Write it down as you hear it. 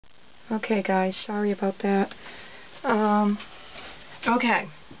Okay guys, sorry about that. Okay.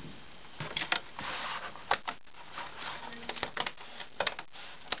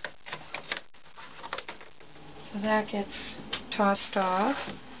 So that gets tossed off.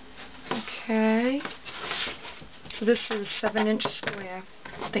 Okay. So this is 7-inch square.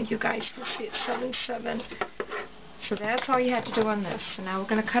 I think you guys can see it, 7x7. So that's all you had to do on this. So now we're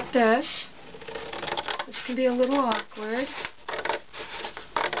going to cut this. This can be a little awkward.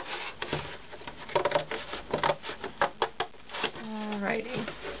 Alrighty.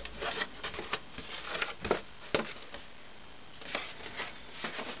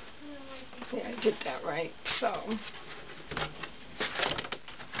 Yeah, I did that right. So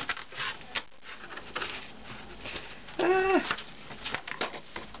I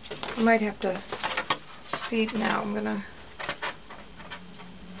might have to speed now. I'm gonna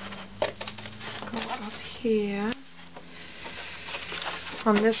go up here.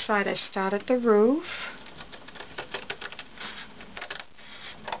 From this side I start at the roof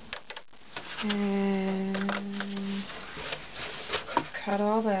and cut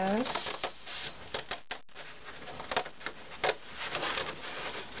all this.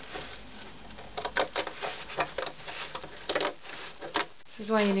 This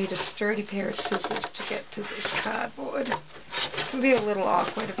is why you need a sturdy pair of scissors to get through this cardboard. It can be a little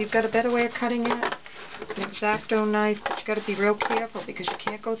awkward. If you've got a better way of cutting it, an X-Acto knife, but you've got to be real careful because you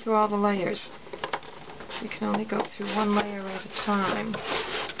can't go through all the layers. You can only go through one layer at a time.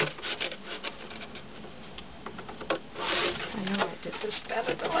 I know I did this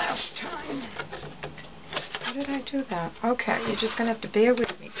better the last time. How did I do that? Okay, you're just going to have to bear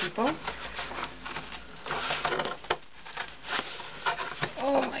with me, people.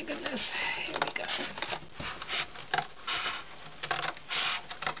 Oh my goodness, here we go.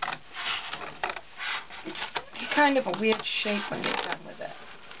 It's kind of a weird shape when you're done with it.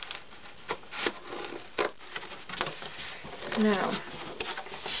 Now,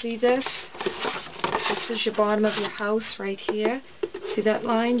 see this? This is your bottom of your house right here. See that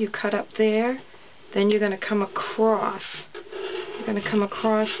line? You cut up there. Then you're going to come across. You're going to come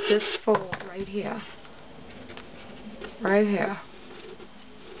across this fold right here. Right here.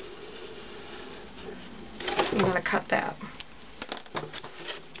 I'm going to cut that.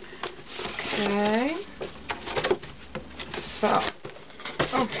 Okay. So,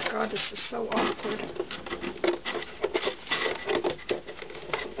 oh my god, this is so awkward.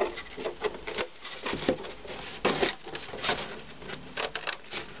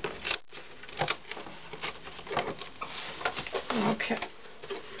 Okay.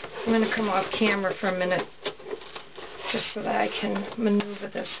 I'm going to come off camera for a minute just so that I can maneuver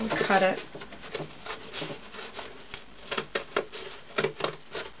this and cut it.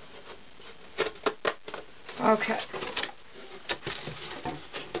 Okay.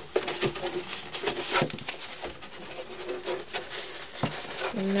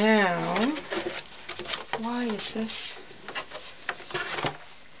 Now, why is this?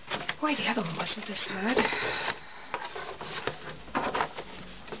 Boy, the other one wasn't this hard.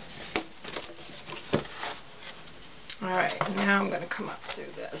 Alright, now I'm going to come up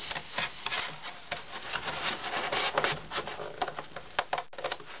through this.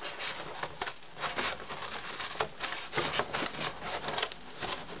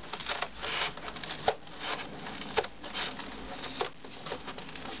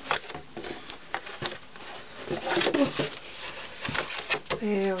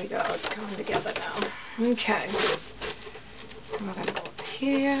 There we go, it's coming together now. Okay. I'm going to go up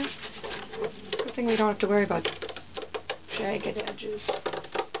here. It's a good thing we don't have to worry about jagged edges.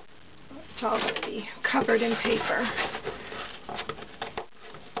 It's all going to be covered in paper.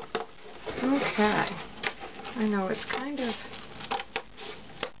 Okay. I know it's kind of...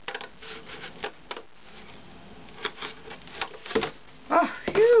 Oh,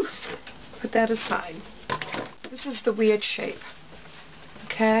 phew! Put that aside. This is the weird shape.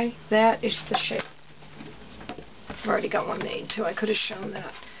 Okay, that is the shape. I've already got one made too. I could have shown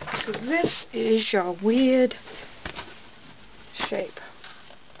that. So this is your weird shape.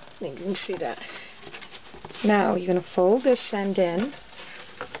 I think you can see that. Now you're going to fold this end in,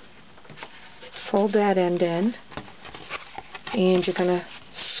 fold that end in, and you're going to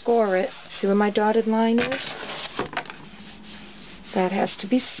score it. See where my dotted line is? That has to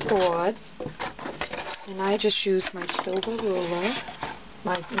be scored. And I just use my silver ruler,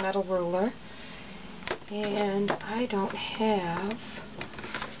 my metal ruler, and I don't have,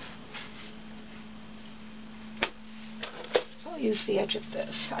 so I'll use the edge of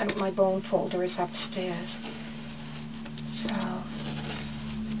this. My bone folder is upstairs, so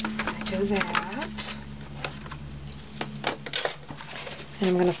I do that, and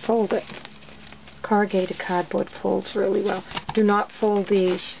I'm going to fold it. Corrugated cardboard folds really well. Do not fold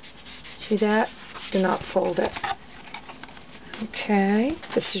these. See that? Do not fold it. Okay,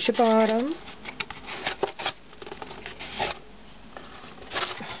 this is your bottom.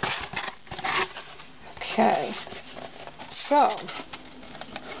 Okay, so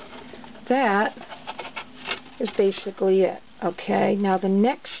that is basically it. Okay, now the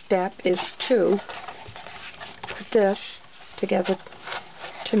next step is to put this together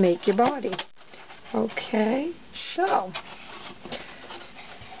to make your body. Okay, so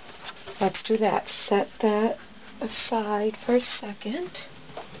let's do that. Set that aside for a second.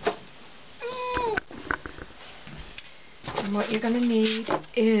 And what you're going to need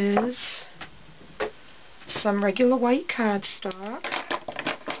is some regular white cardstock.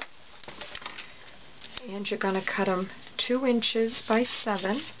 And you're going to cut them 2 inches by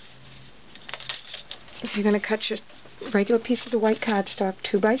 7. So you're going to cut your regular pieces of white cardstock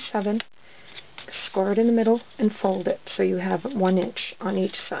 2 by 7. Score it in the middle and fold it so you have 1 inch on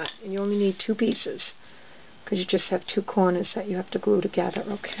each side. And you only need 2 pieces because you just have 2 corners that you have to glue together,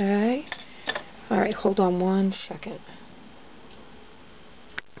 okay? Alright, hold on 1 second.